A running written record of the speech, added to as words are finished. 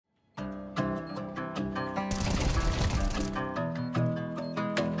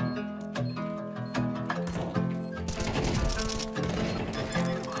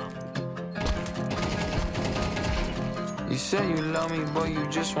say you love me, but you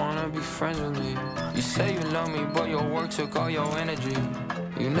just wanna be friends with me. You say you love me, but your work took all your energy.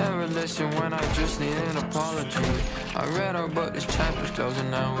 You never listen when I just need an apology. I read our book, this chapter's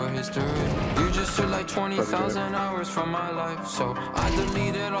closing, now we're history. You just took like 20,000 hours from my life, so I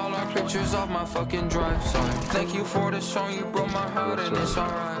deleted all our pictures off my fucking drive. Sorry. Thank you for the song, you broke my heart, and it's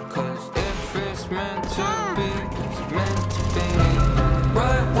alright. Cause if it's meant to be, it's meant to be.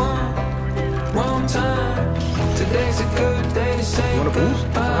 Right one, wrong time. Today's a good day to say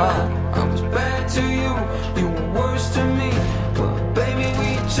goodbye. I was bad to you, you were worse to me. But baby,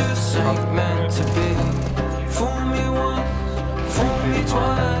 we just ain't meant to be. Fool me once, fool me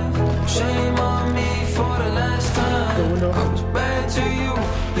twice. Shame on me for the last time. I was bad to you,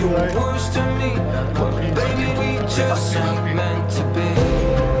 you were worse to me. But baby, we just ain't meant to be.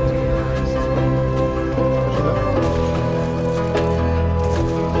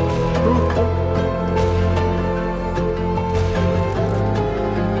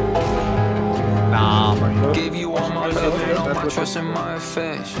 Gave you all my love and all my trust and my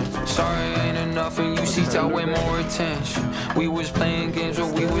affection. Sorry ain't enough and you seeked out way more attention. We was playing games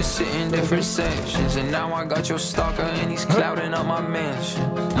where we was sitting different sections. And now I got your stalker and he's clouding up my mansion.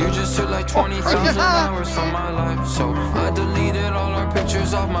 You just took like 20,000 hours from my life, so I deleted all our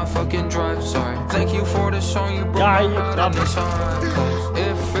pictures off my fucking drive. Sorry. Thank you for the song, you broke my heart, and it's alright. Cause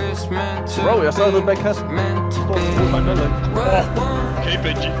if it's meant to be, it's meant to be. Right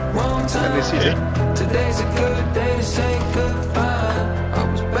one, wrong time. Today's a good day to say goodbye.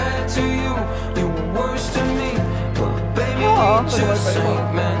 I was bad to you, you were worse to me. But baby, we just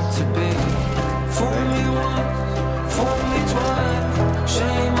ain't meant to be. Fool me once, fool me twice.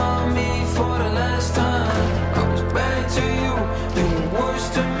 Shame on me for the last time. I was bad to you, you were worse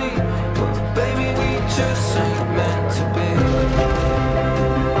to me. But baby, we just ain't meant to be.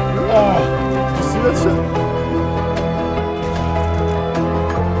 Oh, you see that shit?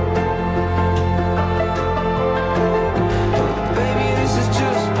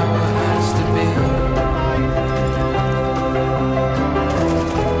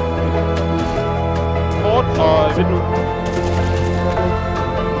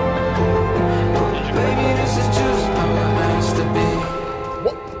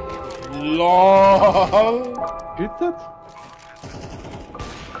 LOL. Geht das?